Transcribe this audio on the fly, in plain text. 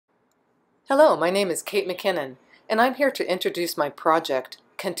Hello, my name is Kate McKinnon, and I'm here to introduce my project,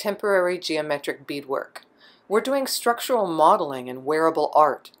 Contemporary Geometric Beadwork. We're doing structural modeling and wearable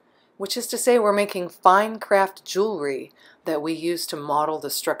art, which is to say we're making fine craft jewelry that we use to model the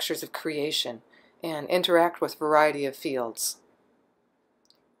structures of creation and interact with a variety of fields.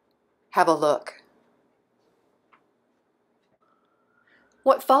 Have a look.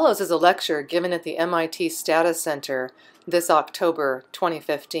 What follows is a lecture given at the MIT Stata Center this October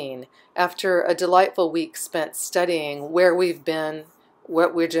 2015 after a delightful week spent studying where we've been,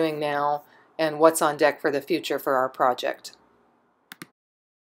 what we're doing now, and what's on deck for the future for our project.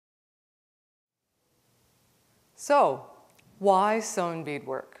 So, why sewn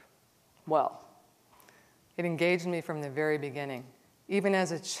beadwork? Well, it engaged me from the very beginning. Even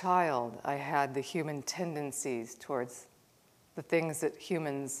as a child, I had the human tendencies towards the things that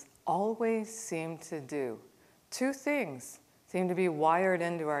humans always seem to do. Two things seem to be wired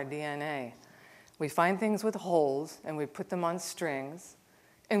into our DNA. We find things with holes and we put them on strings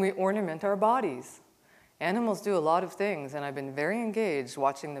and we ornament our bodies. Animals do a lot of things, and I've been very engaged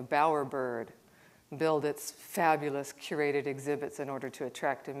watching the bowerbird build its fabulous curated exhibits in order to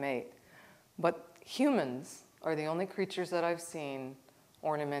attract a mate. But humans are the only creatures that I've seen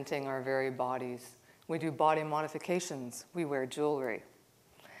ornamenting our very bodies. We do body modifications, we wear jewelry.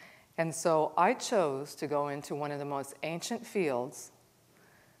 And so I chose to go into one of the most ancient fields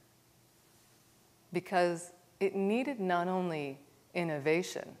because it needed not only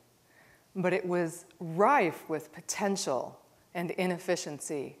innovation, but it was rife with potential and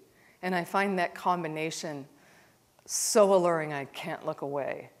inefficiency. And I find that combination so alluring I can't look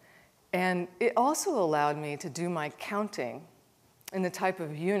away. And it also allowed me to do my counting in the type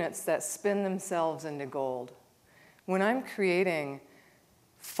of units that spin themselves into gold. When I'm creating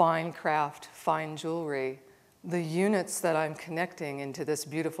fine craft, fine jewelry, the units that I'm connecting into this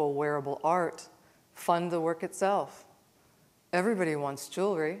beautiful wearable art fund the work itself. Everybody wants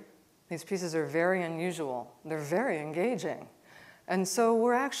jewelry. These pieces are very unusual. They're very engaging. And so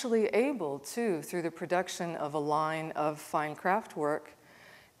we're actually able to, through the production of a line of fine craft work,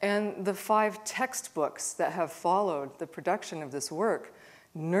 and the 5 textbooks that have followed the production of this work,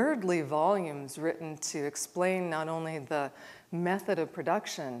 nerdly volumes written to explain not only the method of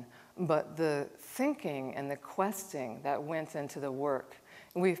production, but the thinking and the questing that went into the work.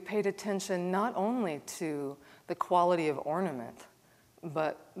 We've paid attention not only to the quality of ornament,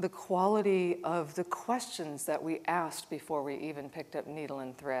 but the quality of the questions that we asked before we even picked up needle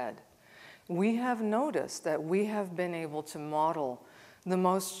and thread. We have noticed that we have been able to model the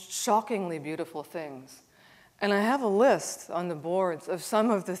most shockingly beautiful things. And I have a list on the boards of some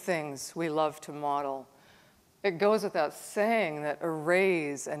of the things we love to model. It goes without saying that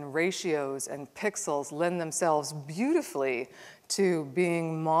arrays and ratios and pixels lend themselves beautifully to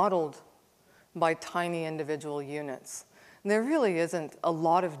being modeled by tiny individual units. There really isn't a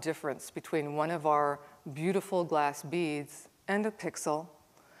lot of difference between one of our beautiful glass beads and a pixel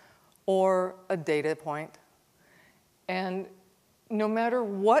or a data point. And no matter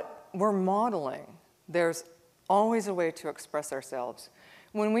what we're modeling, there's always a way to express ourselves.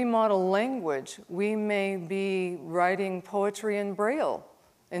 When we model language, we may be writing poetry in Braille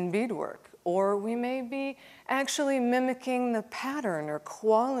in beadwork, or we may be actually mimicking the pattern or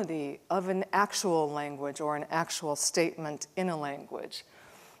quality of an actual language or an actual statement in a language.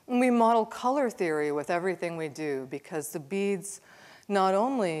 And we model color theory with everything we do because the beads not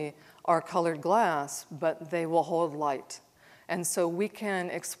only are colored glass, but they will hold light. And so we can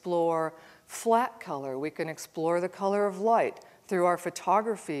explore flat color, we can explore the color of light. Through our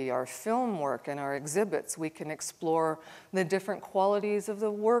photography, our film work, and our exhibits, we can explore the different qualities of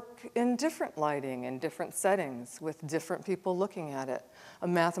the work in different lighting, in different settings, with different people looking at it. A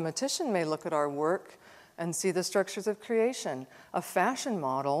mathematician may look at our work and see the structures of creation. A fashion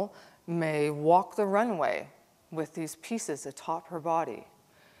model may walk the runway with these pieces atop her body.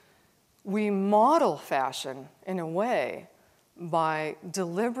 We model fashion in a way by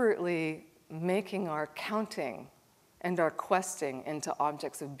deliberately making our counting and our questing into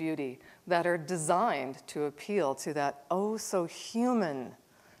objects of beauty that are designed to appeal to that oh so human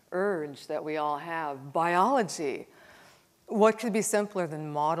urge that we all have. Biology. What could be simpler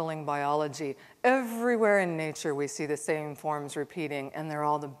than modeling biology? Everywhere in nature we see the same forms repeating, and they're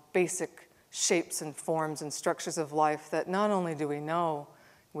all the basic shapes and forms and structures of life that not only do we know,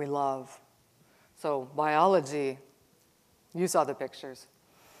 we love. So biology, you saw the pictures.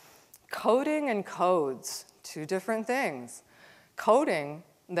 Coding and codes, two different things. Coding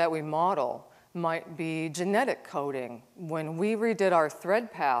that we model might be genetic coding. When we redid our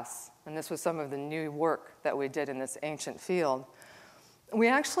thread paths, and this was some of the new work that we did in this ancient field, we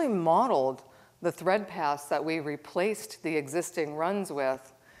actually modeled the thread paths that we replaced the existing runs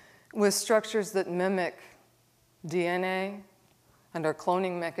with structures that mimic DNA, and our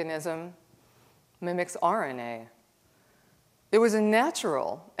cloning mechanism mimics RNA. It was a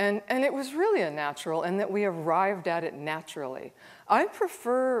natural, and it was really a natural, in that we arrived at it naturally. I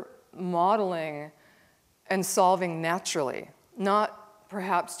prefer modeling and solving naturally, not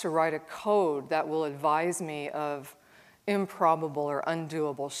perhaps to write a code that will advise me of improbable or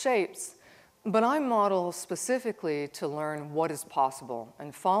undoable shapes, but I model specifically to learn what is possible.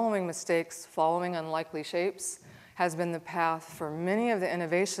 And following mistakes, following unlikely shapes, has been the path for many of the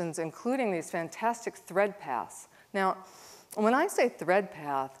innovations, including these fantastic thread paths. Now, when I say thread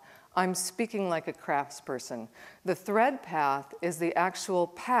path, I'm speaking like a craftsperson. The thread path is the actual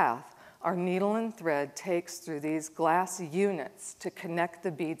path our needle and thread takes through these glass units to connect the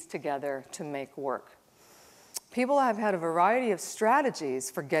beads together to make work. People have had a variety of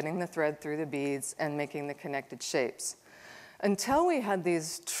strategies for getting the thread through the beads and making the connected shapes. Until we had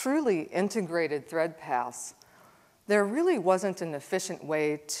these truly integrated thread paths, there really wasn't an efficient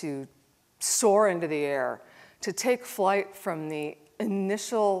way to soar into the air, to take flight from the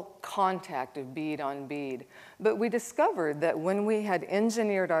initial contact of bead on bead. But we discovered that when we had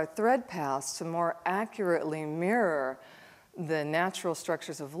engineered our thread paths to more accurately mirror the natural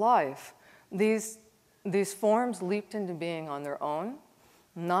structures of life, these forms leaped into being on their own.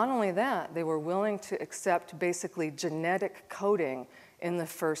 Not only that, they were willing to accept basically genetic coding in the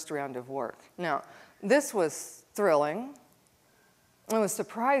first round of work. Now, this was thrilling, it was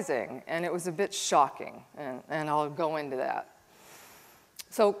surprising, and it was a bit shocking, and I'll go into that.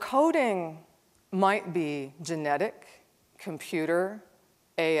 So coding might be genetic, computer,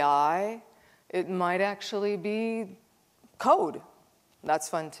 AI. It might actually be code. That's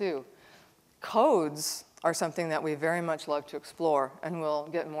fun too. Codes are something that we very much love to explore, and we'll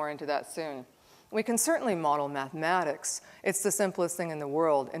get more into that soon. We can certainly model mathematics. It's the simplest thing in the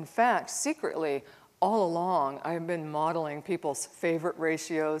world. In fact, secretly, all along, I've been modeling people's favorite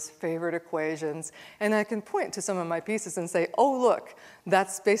ratios, favorite equations, and I can point to some of my pieces and say, oh, look,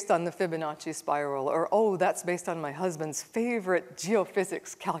 that's based on the Fibonacci spiral, or oh, that's based on my husband's favorite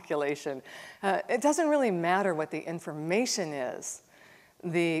geophysics calculation. It doesn't really matter what the information is.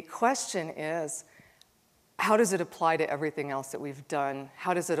 The question is, how does it apply to everything else that we've done?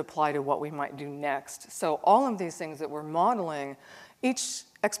 How does it apply to what we might do next? So all of these things that we're modeling, each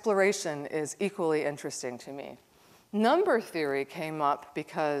exploration is equally interesting to me. Number theory came up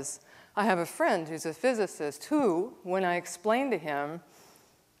because I have a friend who's a physicist who, when I explained to him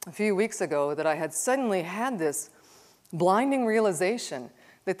a few weeks ago that I had suddenly had this blinding realization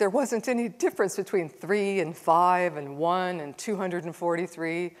that there wasn't any difference between 3 and 5 and 1 and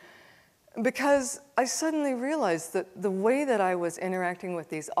 243, because I suddenly realized that the way that I was interacting with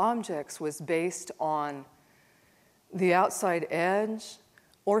these objects was based on the outside edge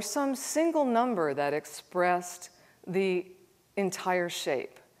or some single number that expressed the entire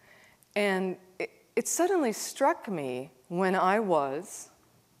shape. And it suddenly struck me when I was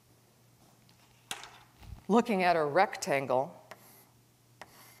looking at a rectangle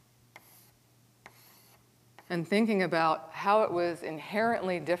and thinking about how it was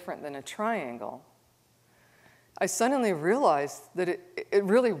inherently different than a triangle. I suddenly realized that it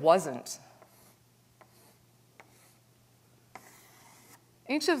really wasn't.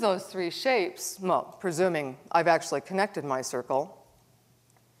 Each of those 3 shapes, well, presuming I've actually connected my circle,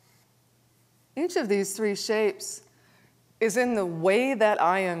 each of these 3 shapes is in the way that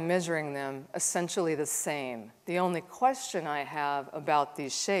I am measuring them essentially the same. The only question I have about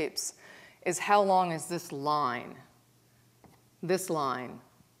these shapes is how long is this line,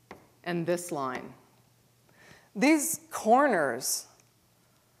 and this line. These corners,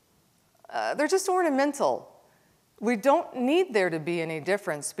 they're just ornamental. We don't need there to be any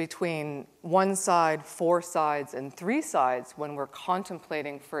difference between 1 side, 4 sides, and 3 sides when we're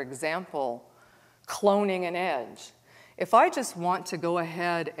contemplating, for example, cloning an edge. If I just want to go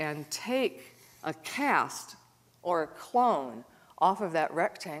ahead and take a cast or a clone off of that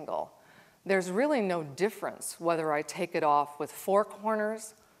rectangle, there's really no difference whether I take it off with 4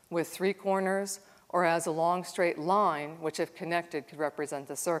 corners, with 3 corners, or as a long straight line, which if connected could represent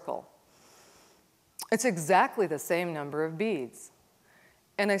a circle. It's exactly the same number of beads.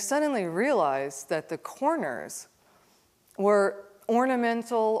 And I suddenly realized that the corners were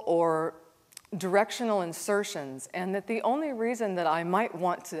ornamental or directional insertions, and that the only reason that I might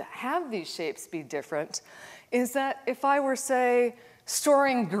want to have these shapes be different is that if I were, say,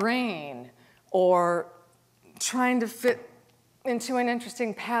 storing grain or trying to fit into an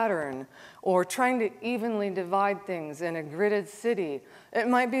interesting pattern, or trying to evenly divide things in a gridded city, it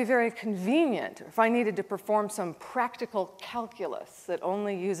might be very convenient if I needed to perform some practical calculus that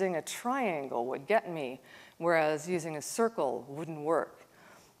only using a triangle would get me, whereas using a circle wouldn't work.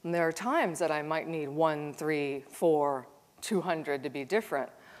 And there are times that I might need 1, 3, 4, 200 to be different.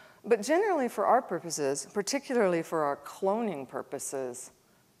 But generally for our purposes, particularly for our cloning purposes,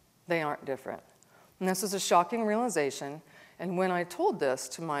 they aren't different. And this was a shocking realization. And when I told this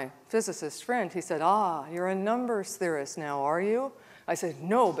to my physicist friend, he said, "Ah, you're a numbers theorist now, are you?" I said,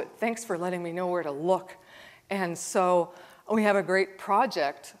 "No, but thanks for letting me know where to look." And so we have a great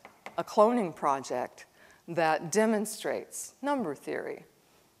project, a cloning project, that demonstrates number theory.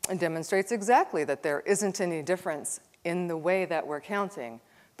 It demonstrates exactly that there isn't any difference in the way that we're counting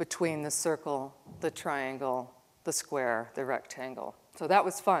between the circle, the triangle, the square, the rectangle. So that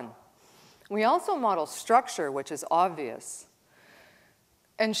was fun. We also model structure, which is obvious,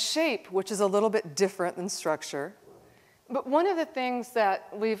 and shape, which is a little bit different than structure. But one of the things that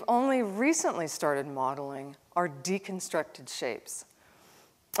we've only recently started modeling are deconstructed shapes.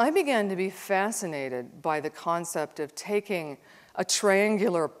 I began to be fascinated by the concept of taking a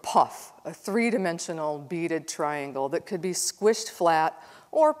triangular puff, a three-dimensional beaded triangle that could be squished flat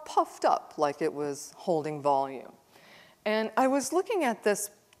or puffed up like it was holding volume. And I was looking at this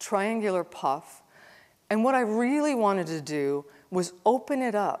triangular puff, and what I really wanted to do was open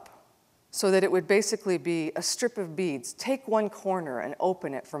it up so that it would basically be a strip of beads. Take one corner and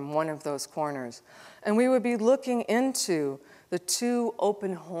open it from one of those corners. And we would be looking into the two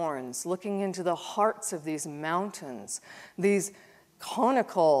open horns, looking into the hearts of these mountains, these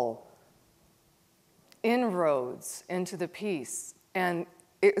conical inroads into the piece. And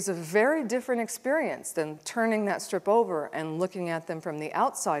it was a very different experience than turning that strip over and looking at them from the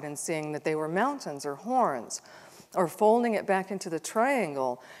outside and seeing that they were mountains or horns, or folding it back into the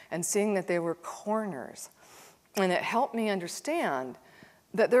triangle and seeing that they were corners. And it helped me understand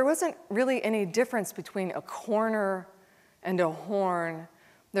that there wasn't really any difference between a corner and a horn.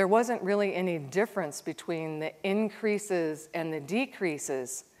 There wasn't really any difference between the increases and the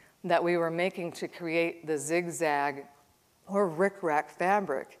decreases that we were making to create the zigzag or rickrack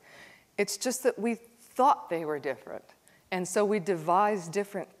fabric. It's just that we thought they were different. And so we devised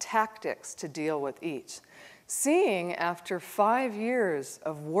different tactics to deal with each. Seeing after 5 years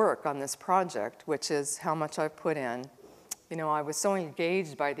of work on this project, which is how much I put in, I was so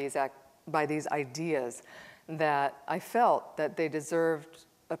engaged by these ideas that I felt that they deserved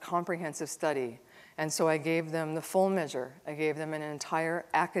a comprehensive study. And so I gave them the full measure. I gave them an entire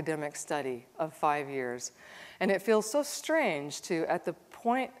academic study of 5 years. And it feels so strange to, at the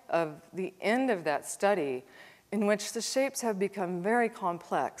point of the end of that study, in which the shapes have become very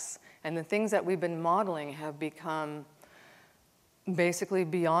complex, and the things that we've been modeling have become basically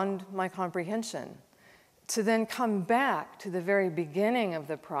beyond my comprehension, to then come back to the very beginning of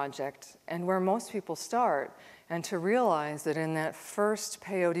the project and where most people start, and to realize that in that first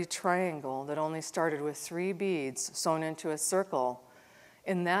peyote triangle that only started with 3 beads sewn into a circle,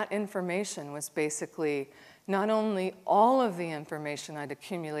 in that information was basically not only all of the information I'd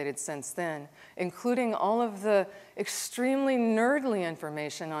accumulated since then, including all of the extremely nerdly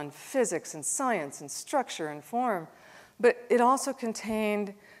information on physics and science and structure and form, but it also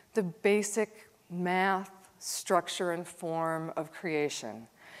contained the basic math, structure, and form of creation.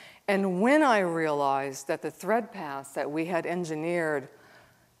 And when I realized that the thread paths that we had engineered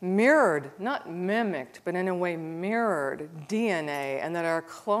mirrored, not mimicked, but in a way mirrored DNA, and that our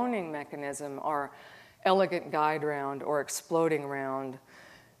cloning mechanism, our elegant guide round or exploding round,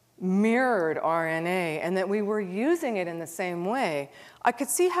 mirrored RNA, and that we were using it in the same way, I could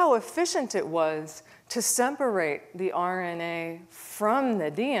see how efficient it was to separate the RNA from the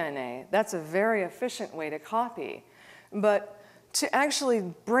DNA. That's a very efficient way to copy. But to actually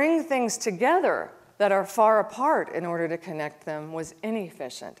bring things together that are far apart in order to connect them was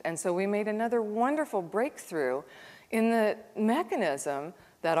inefficient. And so we made another wonderful breakthrough in the mechanism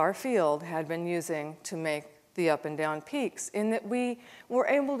that our field had been using to make the up and down peaks, in that we were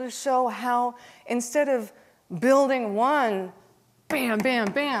able to show how instead of building one bam, bam,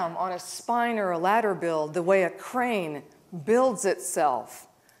 bam on a spine or a ladder build, the way a crane builds itself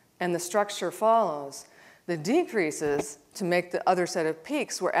and the structure follows, the decreases to make the other set of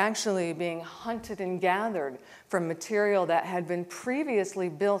peaks were actually being hunted and gathered from material that had been previously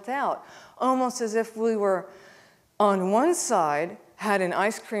built out, almost as if we were on one side had an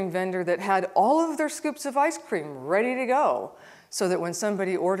ice cream vendor that had all of their scoops of ice cream ready to go, so that when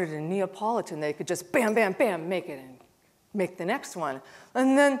somebody ordered a Neapolitan, they could just bam, bam, bam, make it and make the next one.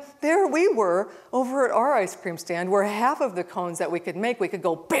 And then there we were over at our ice cream stand where half of the cones that we could make, we could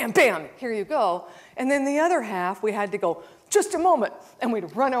go bam, bam, here you go. And then the other half, we had to go, just a moment. And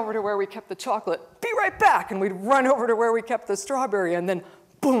we'd run over to where we kept the chocolate, be right back. And we'd run over to where we kept the strawberry. And then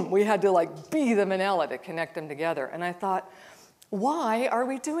boom, we had to like be the manila to connect them together. And I thought, why are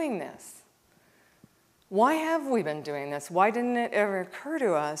we doing this? Why have we been doing this? Why didn't it ever occur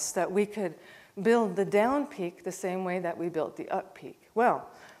to us that we could build the down peak the same way that we built the up peak? Well,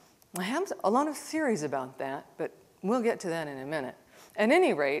 I have a lot of theories about that, but we'll get to that in a minute. At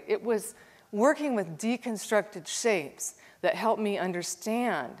any rate, it was working with deconstructed shapes that helped me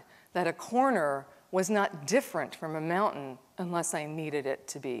understand that a corner was not different from a mountain unless I needed it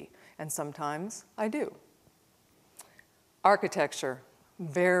to be. And sometimes I do. Architecture,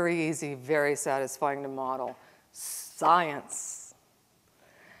 very easy, very satisfying to model. Science.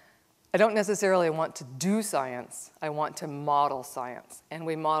 I don't necessarily want to do science, I want to model science. And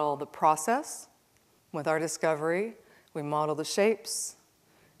we model the process with our discovery, we model the shapes,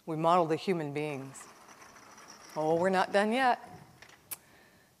 we model the human beings. Oh, we're not done yet.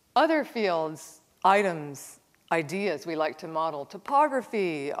 Other fields, items, ideas we like to model.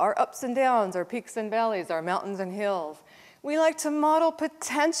 Topography, our ups and downs, our peaks and valleys, our mountains and hills. We like to model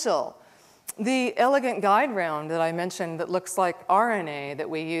potential. The elegant guide round that I mentioned that looks like RNA that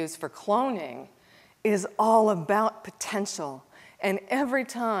we use for cloning is all about potential. And every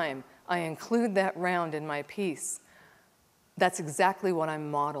time I include that round in my piece, that's exactly what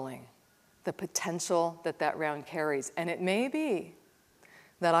I'm modeling, the potential that that round carries. And it may be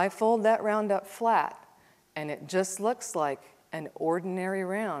that I fold that round up flat and it just looks like an ordinary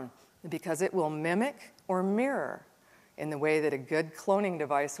round because it will mimic or mirror in the way that a good cloning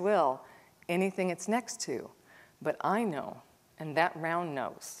device will anything it's next to. But I know, and that round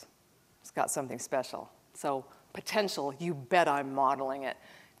knows, it's got something special. So potential, you bet I'm modeling it.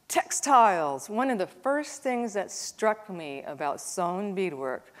 Textiles, one of the first things that struck me about sewn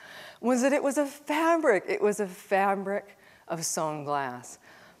beadwork was that it was a fabric. It was a fabric of sewn glass.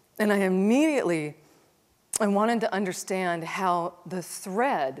 And I wanted to understand how the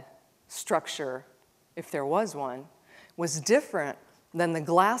thread structure, if there was one, was different than the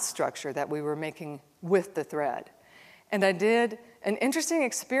glass structure that we were making with the thread. And I did an interesting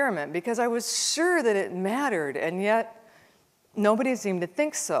experiment because I was sure that it mattered, and yet nobody seemed to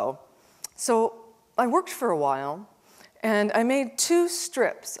think so. So I worked for a while, and I made 2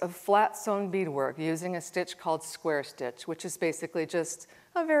 strips of flat sewn beadwork using a stitch called square stitch, which is basically just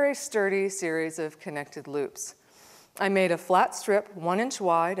a very sturdy series of connected loops. I made a flat strip 1 inch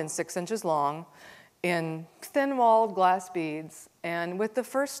wide and 6 inches long in thin-walled glass beads. And with the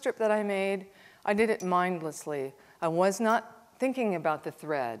first strip that I made, I did it mindlessly. I was not thinking about the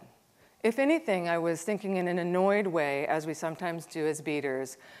thread. If anything, I was thinking in an annoyed way, as we sometimes do as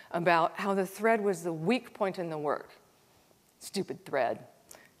beaders, about how the thread was the weak point in the work. Stupid thread.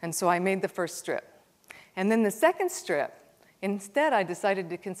 And so I made the first strip. And then the second strip, instead I decided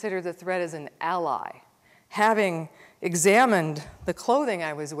to consider the thread as an ally. Having examined the clothing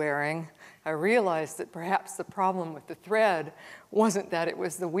I was wearing, I realized that perhaps the problem with the thread wasn't that it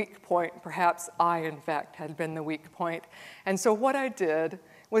was the weak point. Perhaps I, in fact, had been the weak point. And so what I did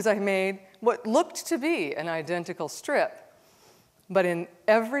was I made what looked to be an identical strip. But in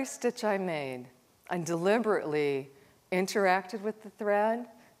every stitch I made, I deliberately interacted with the thread.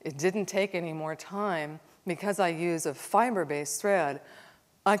 It didn't take any more time. Because I use a fiber-based thread,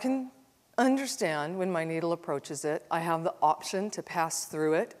 I can understand when my needle approaches it. I have the option to pass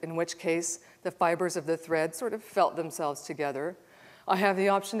through it, in which case the fibers of the thread sort of felt themselves together. I have the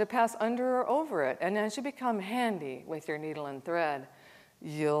option to pass under or over it. And as you become handy with your needle and thread,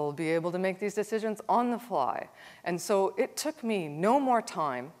 you'll be able to make these decisions on the fly. And so it took me no more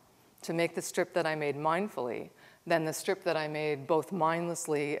time to make the strip that I made mindfully than the strip that I made both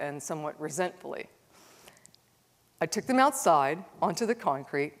mindlessly and somewhat resentfully. I took them outside onto the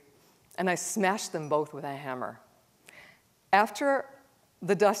concrete, and I smashed them both with a hammer. After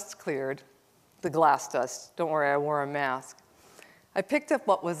the dust cleared, the glass dust, don't worry, I wore a mask, I picked up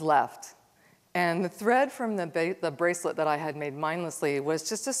what was left. And the thread from the bracelet that I had made mindlessly was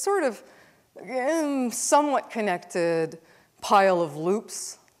just a sort of somewhat connected pile of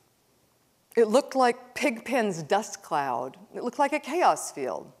loops. It looked like Pigpen's dust cloud. It looked like a chaos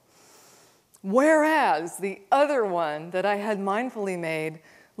field. Whereas the other one that I had mindfully made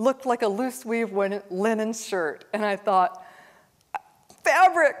looked like a loose weave linen shirt. And I thought,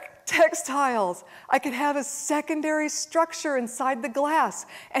 fabric, textiles, I could have a secondary structure inside the glass.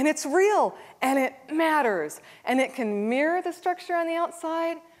 And it's real, and it matters. And it can mirror the structure on the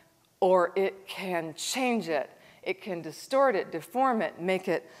outside, or it can change it. It can distort it, deform it, make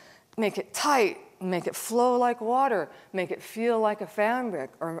it tight, make it flow like water, make it feel like a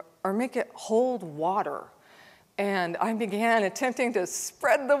fabric, or make it hold water. And I began attempting to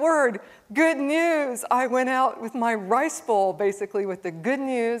spread the word, good news. I went out with my rice bowl, basically, with the good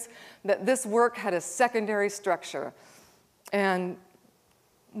news that this work had a secondary structure. And,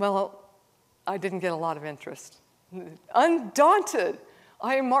 well, I didn't get a lot of interest. Undaunted,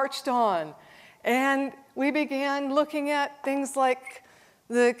 I marched on. And we began looking at things like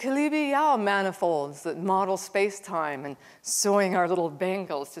the Cgb manifolds that model space-time and sewing our little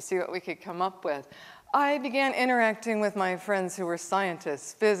bangles to see what we could come up with. I began interacting with my friends who were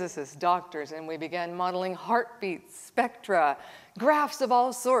scientists, physicists, doctors, and we began modeling heartbeats, spectra, graphs of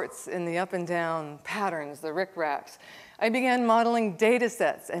all sorts in the up and down patterns, the rickracks. I began modeling data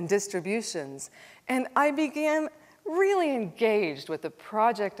sets and distributions, and I began really engaged with the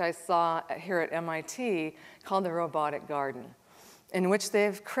project I saw here at MIT called the Robotic Garden, in which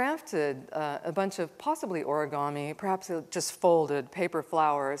they've crafted a bunch of possibly origami, perhaps just folded paper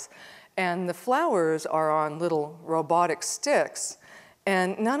flowers. And the flowers are on little robotic sticks.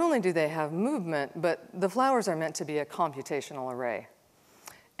 And not only do they have movement, but the flowers are meant to be a computational array.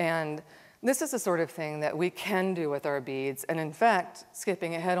 And this is the sort of thing that we can do with our beads. And in fact,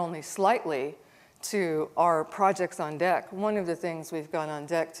 skipping ahead only slightly to our projects on deck, one of the things we've got on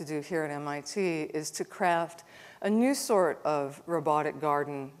deck to do here at MIT is to craft a new sort of robotic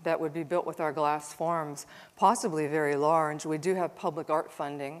garden that would be built with our glass forms, possibly very large. We do have public art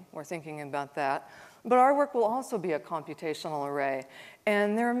funding. We're thinking about that. But our work will also be a computational array.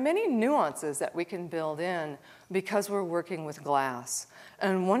 And there are many nuances that we can build in because we're working with glass.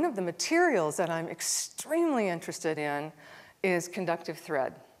 And one of the materials that I'm extremely interested in is conductive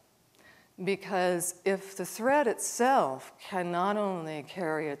thread. Because if the thread itself can not only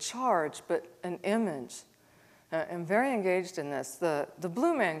carry a charge, but an image, I'm very engaged in this. The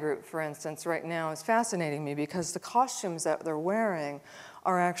Blue Man Group, for instance, right now is fascinating me because the costumes that they're wearing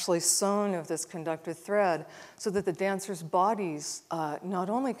are actually sewn of this conductive thread so that the dancers' bodies not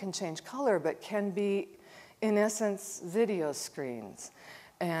only can change color, but can be, in essence, video screens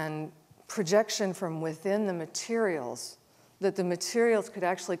and projection from within the materials, that the materials could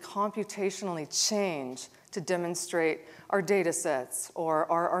actually computationally change to demonstrate our data sets or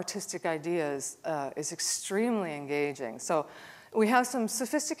our artistic ideas is extremely engaging. So we have some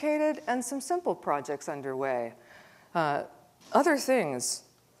sophisticated and some simple projects underway. Other things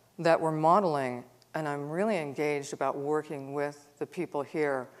that we're modeling, and I'm really engaged about working with the people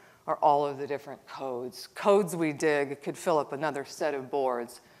here, are all of the different codes. Codes we dig could fill up another set of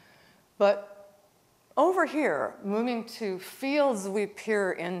boards. But over here, moving to fields we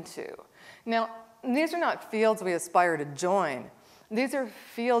peer into. Now, these are not fields we aspire to join. These are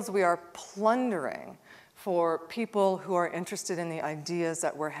fields we are plundering for people who are interested in the ideas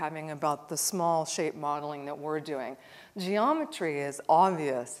that we're having about the small shape modeling that we're doing. Geometry is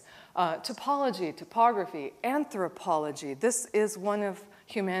obvious. Topology, topography, anthropology. This is one of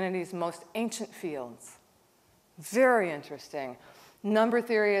humanity's most ancient fields. Very interesting. Number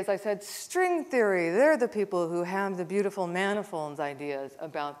theory, as I said, string theory. They're the people who have the beautiful manifolds ideas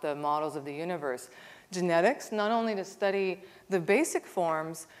about the models of the universe. Genetics, not only to study the basic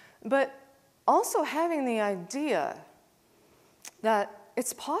forms, but also having the idea that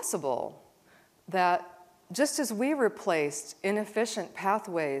it's possible that just as we replaced inefficient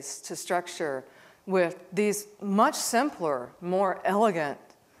pathways to structure with these much simpler, more elegant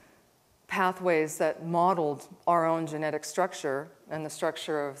pathways that modeled our own genetic structure and the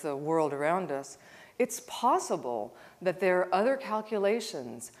structure of the world around us, it's possible that there are other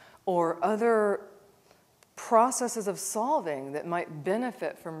calculations or other processes of solving that might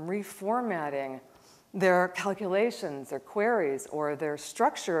benefit from reformatting their calculations, their queries, or their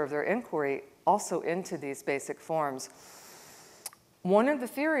structure of their inquiry also into these basic forms. One of the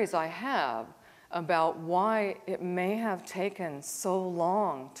theories I have about why it may have taken so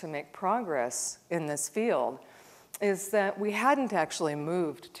long to make progress in this field is that we hadn't actually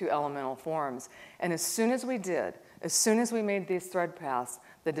moved to elemental forms. And as soon as we did, as soon as we made these thread paths,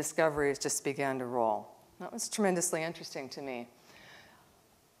 the discoveries just began to roll. That was tremendously interesting to me.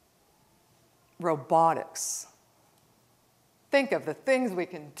 Robotics. Think of the things we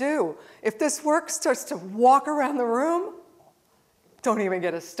can do. If this work starts to walk around the room, don't even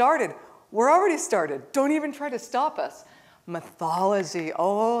get us started. We're already started. Don't even try to stop us. Mythology.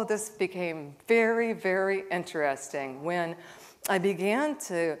 Oh, this became very, very interesting when I began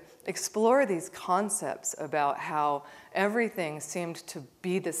to explore these concepts about how everything seemed to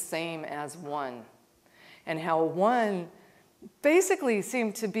be the same as one, and how one basically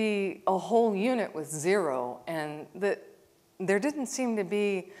seemed to be a whole unit with zero, and that there didn't seem to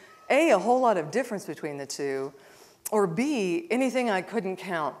be A, a whole lot of difference between the two, or B, anything I couldn't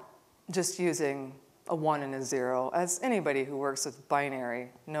count just using a 1 and a 0, as anybody who works with binary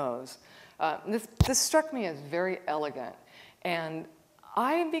knows. This struck me as very elegant, and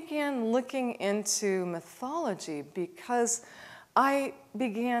I began looking into mythology because I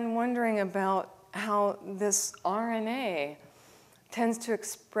began wondering about how this RNA tends to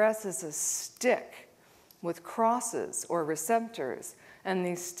express as a stick with crosses or receptors, and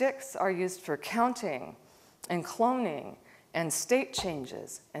these sticks are used for counting and cloning and state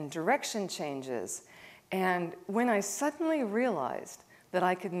changes and direction changes. And when I suddenly realized that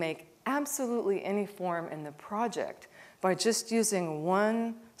I could make absolutely any form in the project by just using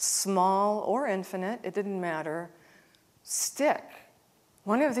one small or infinite, it didn't matter, stick,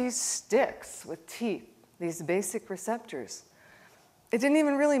 one of these sticks with teeth, these basic receptors. It didn't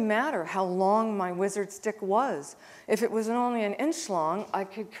even really matter how long my wizard stick was. If it was only an inch long, I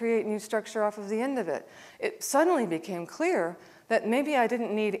could create new structure off of the end of it. It suddenly became clear that maybe I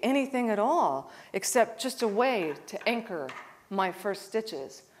didn't need anything at all except just a way to anchor my first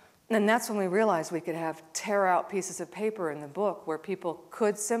stitches. And that's when we realized we could have tear out pieces of paper in the book where people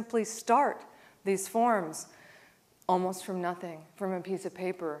could simply start these forms almost from nothing, from a piece of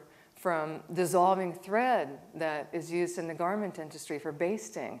paper, from dissolving thread that is used in the garment industry for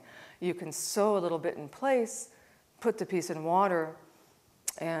basting. You can sew a little bit in place, put the piece in water,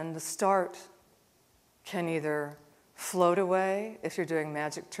 and the start can either float away if you're doing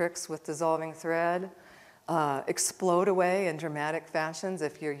magic tricks with dissolving thread, explode away in dramatic fashions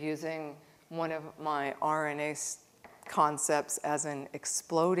if you're using one of my RNA concepts as an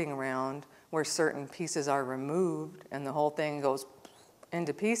exploding round where certain pieces are removed and the whole thing goes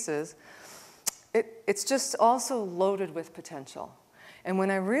into pieces. It's just also loaded with potential. And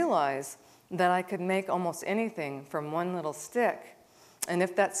when I realized that I could make almost anything from one little stick, and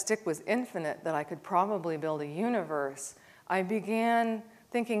if that stick was infinite, that I could probably build a universe, I began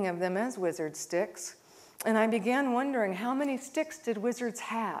thinking of them as wizard sticks, and I began wondering how many sticks did wizards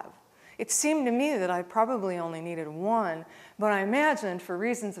have? It seemed to me that I probably only needed one, but I imagined for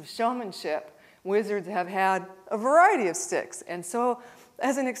reasons of showmanship, wizards have had a variety of sticks. And so,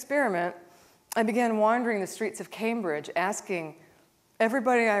 as an experiment, I began wandering the streets of Cambridge asking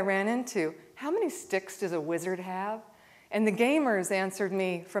everybody I ran into, how many sticks does a wizard have? And the gamers answered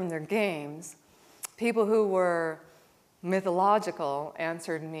me from their games. People who were mythological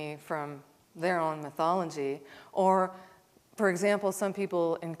answered me from their own mythology. Or, for example, some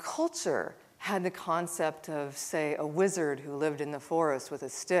people in culture had the concept of, say, a wizard who lived in the forest with a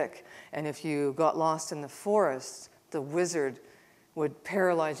stick, and if you got lost in the forest, the wizard would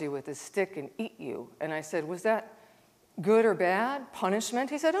paralyze you with a stick and eat you. And I said, was that good or bad? Punishment?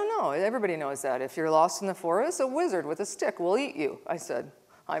 He said, oh no, everybody knows that. If you're lost in the forest, a wizard with a stick will eat you. I said,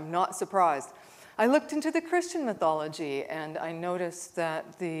 I'm not surprised. I looked into the Christian mythology, and I noticed that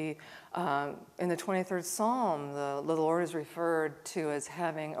in the 23rd Psalm, the Lord is referred to as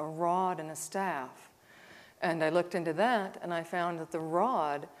having a rod and a staff. And I looked into that, and I found that the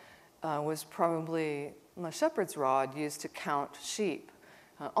rod was probably a shepherd's rod used to count sheep.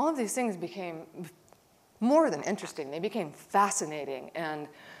 All of these things became more than interesting. They became fascinating. And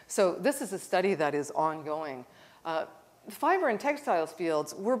so this is a study that is ongoing. The fiber and textiles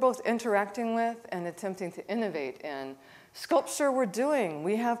fields we're both interacting with and attempting to innovate in. Sculpture we're doing.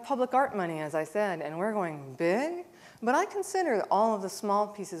 We have public art money, as I said, and we're going big. But I consider all of the small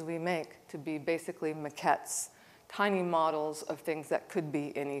pieces we make to be basically maquettes, tiny models of things that could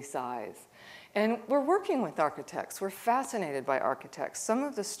be any size. And we're working with architects. We're fascinated by architects. Some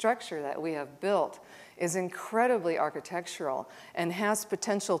of the structure that we have built is incredibly architectural and has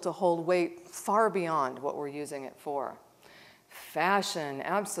potential to hold weight far beyond what we're using it for. Fashion,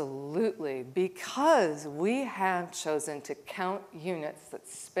 absolutely, because we have chosen to count units that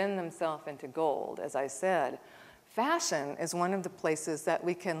spin themselves into gold, as I said. Fashion is one of the places that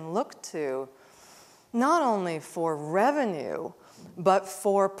we can look to not only for revenue, but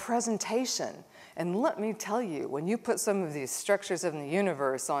for presentation. And let me tell you, when you put some of these structures in the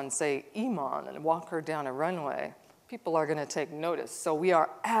universe on, say, Iman and walk her down a runway, people are going to take notice. So we are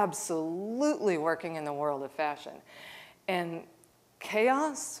absolutely working in the world of fashion. And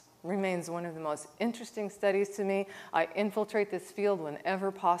chaos remains one of the most interesting studies to me. I infiltrate this field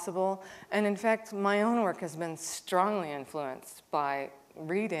whenever possible. And in fact, my own work has been strongly influenced by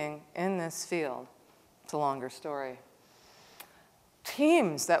reading in this field. It's a longer story.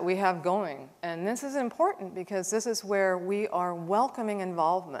 teams that we have going. And this is important because this is where we are welcoming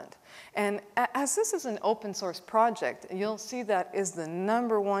involvement. And as this is an open source project, you'll see that is the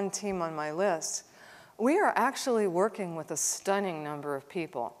 #1 team on my list. We are actually working with a stunning number of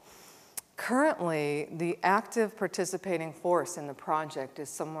people. Currently, the active participating force in the project is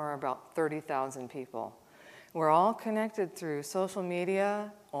somewhere about 30,000 people. We're all connected through social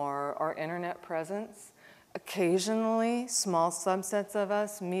media or our internet presence. Occasionally, small subsets of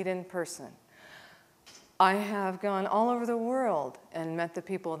us meet in person. I have gone all over the world and met the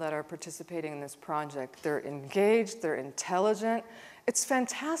people that are participating in this project. They're engaged, they're intelligent. It's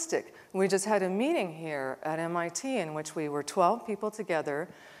fantastic. We just had a meeting here at MIT in which we were 12 people together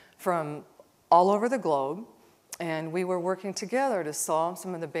from all over the globe, and we were working together to solve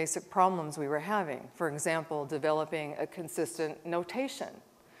some of the basic problems we were having. For example, developing a consistent notation,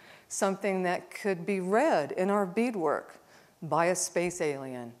 something that could be read in our beadwork by a space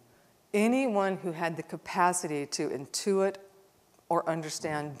alien. Anyone who had the capacity to intuit or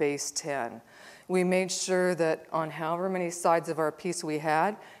understand base 10. We made sure that on however many sides of our piece we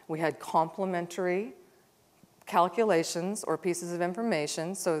had complementary calculations or pieces of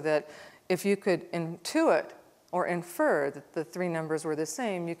information so that if you could intuit or infer that the 3 numbers were the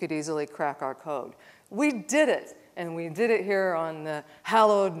same, you could easily crack our code. We did it, and we did it here on the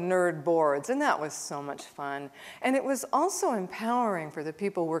hallowed nerd boards, and that was so much fun. And it was also empowering for the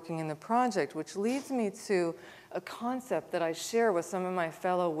people working in the project, which leads me to a concept that I share with some of my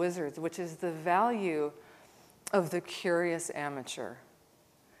fellow wizards, which is the value of the curious amateur.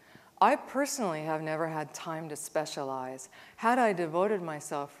 I personally have never had time to specialize. Had I devoted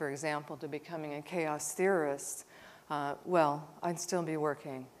myself, for example, to becoming a chaos theorist, well, I'd still be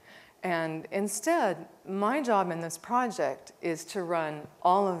working. And instead, my job in this project is to run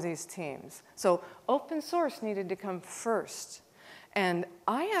all of these teams. So open source needed to come first. And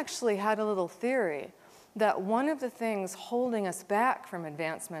I actually had a little theory that one of the things holding us back from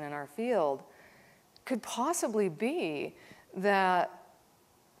advancement in our field could possibly be that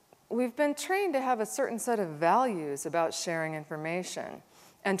we've been trained to have a certain set of values about sharing information.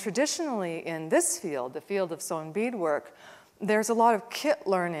 And traditionally in this field, the field of sewn beadwork, there's a lot of kit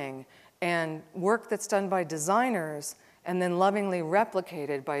learning and work that's done by designers and then lovingly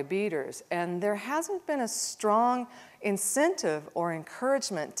replicated by beaders. And there hasn't been a strong incentive or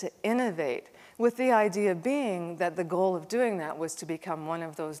encouragement to innovate, with the idea being that the goal of doing that was to become one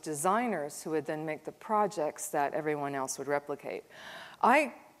of those designers who would then make the projects that everyone else would replicate.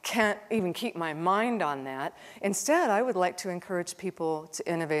 I can't even keep my mind on that. Instead, I would like to encourage people to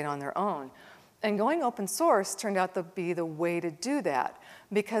innovate on their own. And going open source turned out to be the way to do that,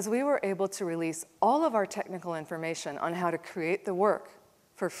 because we were able to release all of our technical information on how to create the work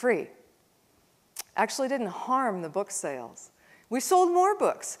for free. Actually didn't harm the book sales. We sold more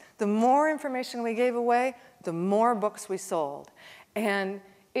books. The more information we gave away, the more books we sold. And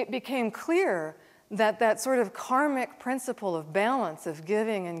it became clear that that sort of karmic principle of balance of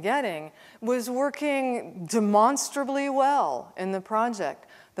giving and getting was working demonstrably well in the project.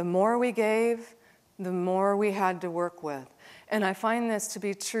 The more we gave, the more we had to work with. And I find this to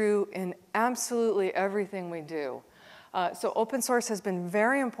be true in absolutely everything we do. So open source has been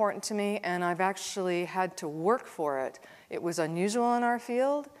very important to me, and I've actually had to work for it. It was unusual in our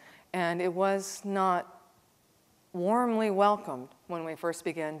field, and it was not warmly welcomed when we first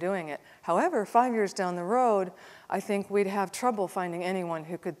began doing it. However, 5 years down the road, I think we'd have trouble finding anyone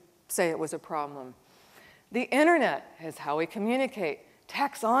who could say it was a problem. The internet is how we communicate.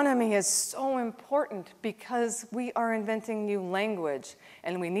 Taxonomy is so important because we are inventing new language,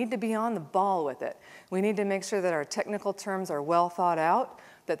 and we need to be on the ball with it. We need to make sure that our technical terms are well thought out,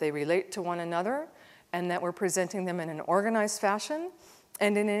 that they relate to one another, and that we're presenting them in an organized fashion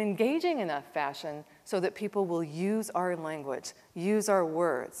and in an engaging enough fashion so that people will use our language, use our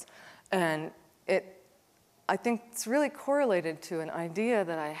words. And I think it's really correlated to an idea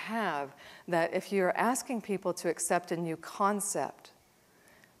that I have that if you're asking people to accept a new concept,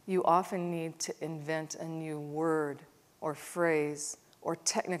 you often need to invent a new word or phrase or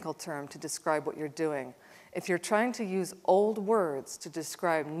technical term to describe what you're doing. If you're trying to use old words to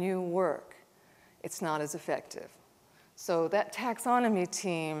describe new work, it's not as effective. So that taxonomy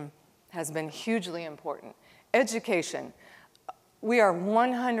team has been hugely important. Education. We are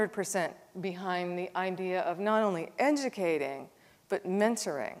 100% behind the idea of not only educating, but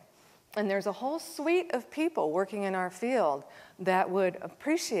mentoring. And there's a whole suite of people working in our field that would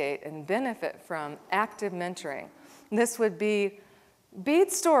appreciate and benefit from active mentoring. This would be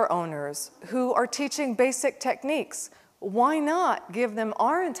bead store owners who are teaching basic techniques. Why not give them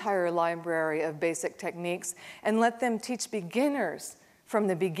our entire library of basic techniques and let them teach beginners from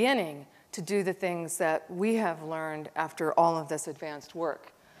the beginning to do the things that we have learned after all of this advanced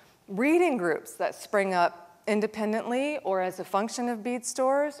work. Reading groups that spring up independently or as a function of bead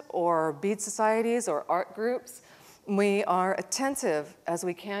stores or bead societies or art groups, we are attentive as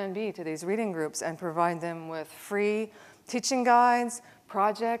we can be to these reading groups and provide them with free teaching guides,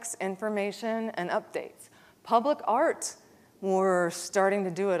 projects, information, and updates. Public art, we're starting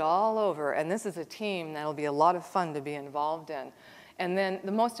to do it all over, and this is a team that'll be a lot of fun to be involved in. And then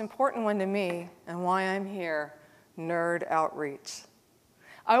the most important one to me, and why I'm here, nerd outreach.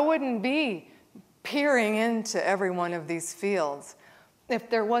 I wouldn't be peering into every one of these fields if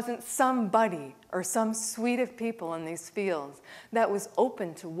there wasn't somebody or some suite of people in these fields that was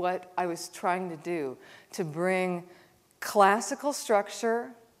open to what I was trying to do, to bring classical structure,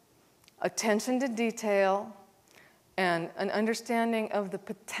 attention to detail, and an understanding of the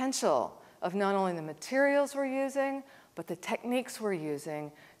potential of not only the materials we're using, but the techniques we're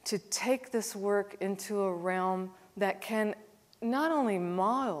using to take this work into a realm that can not only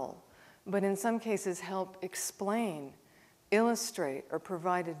model, but in some cases help explain, illustrate, or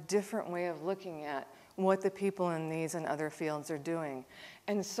provide a different way of looking at what the people in these and other fields are doing.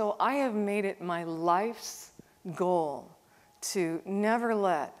 And so I have made it my life's goal to never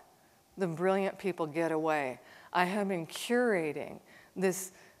let the brilliant people get away. I have been curating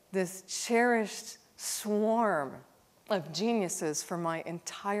this cherished swarm of geniuses for my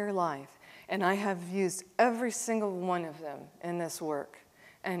entire life. And I have used every single one of them in this work.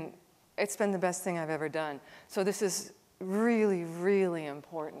 And it's been the best thing I've ever done. So this is really, really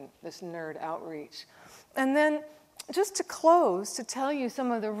important, this nerd outreach. And then just to close, to tell you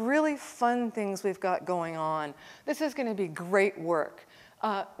some of the really fun things we've got going on. This is going to be great work.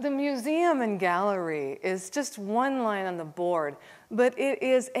 The museum and gallery is just one line on the board, but it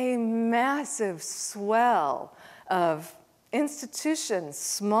is a massive swell of institutions,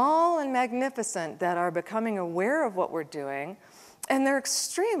 small and magnificent, that are becoming aware of what we're doing, and they're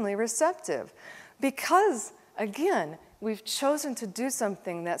extremely receptive because, again, we've chosen to do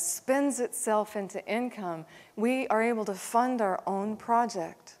something that spins itself into income. We are able to fund our own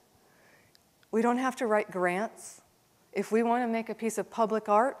project. We don't have to write grants. If we want to make a piece of public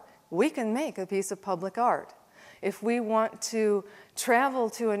art, we can make a piece of public art. If we want to travel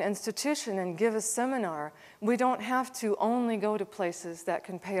to an institution and give a seminar, we don't have to only go to places that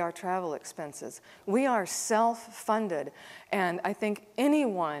can pay our travel expenses. We are self-funded, and I think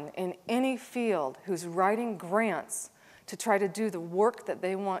anyone in any field who's writing grants to try to do the work that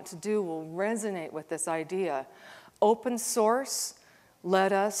they want to do will resonate with this idea. Open source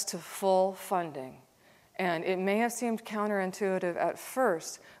led us to full funding. And it may have seemed counterintuitive at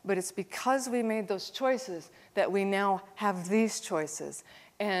first, but it's because we made those choices that we now have these choices.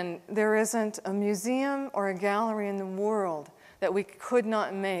 And there isn't a museum or a gallery in the world that we could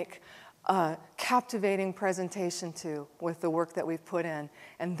not make a captivating presentation to with the work that we've put in.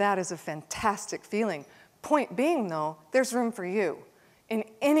 And that is a fantastic feeling. Point being, though, there's room for you in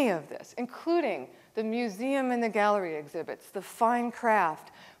any of this, including the museum and the gallery exhibits, the fine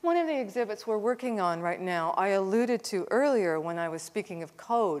craft. One of the exhibits we're working on right now, I alluded to earlier when I was speaking of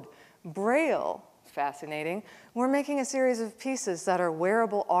code, Braille, fascinating. We're making a series of pieces that are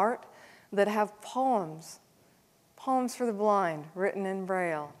wearable art that have poems for the blind, written in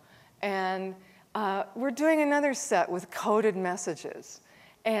Braille. And we're doing another set with coded messages.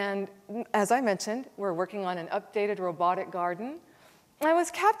 And as I mentioned, we're working on an updated robotic garden. I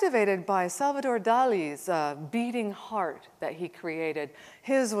was captivated by Salvador Dali's beating heart that he created.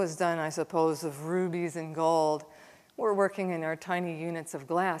 His was done, I suppose, of rubies and gold. We're working in our tiny units of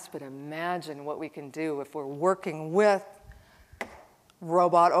glass, but imagine what we can do if we're working with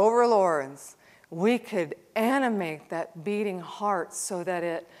robot overlords. We could animate that beating heart so that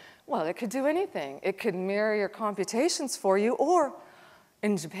it could do anything. It could mirror your computations for you, or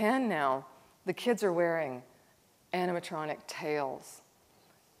in Japan now, the kids are wearing animatronic tails.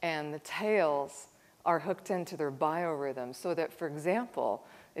 And the tails are hooked into their biorhythms so that, for example,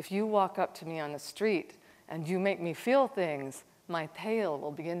 if you walk up to me on the street and you make me feel things, my tail will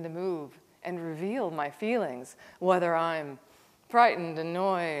begin to move and reveal my feelings, whether I'm frightened,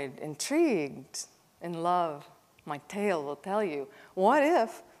 annoyed, intrigued, in love. My tail will tell you. What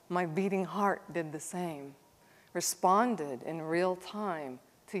if my beating heart did the same, responded in real time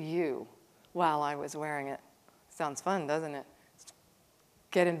to you while I was wearing it? Sounds fun, doesn't it?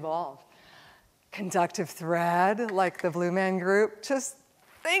 Get involved. Conductive thread, like the Blue Man Group. Just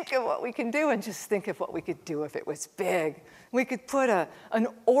think of what we can do, and just think of what we could do if it was big. We could put an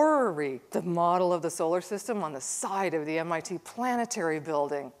orrery, the model of the solar system, on the side of the MIT Planetary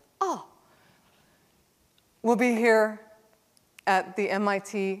Building. Oh, we'll be here at the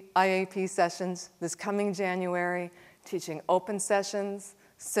MIT IAP sessions this coming January, teaching open sessions,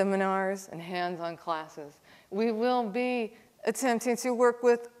 seminars, and hands-on classes. We will be attempting to work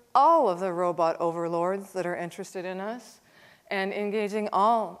with all of the robot overlords that are interested in us and engaging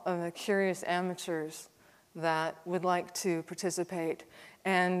all of the curious amateurs that would like to participate.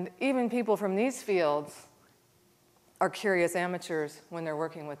 And even people from these fields are curious amateurs when they're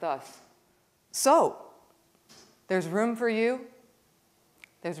working with us. So, there's room for you.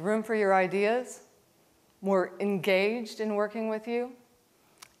 There's room for your ideas. We're engaged in working with you,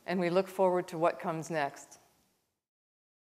 and we look forward to what comes next.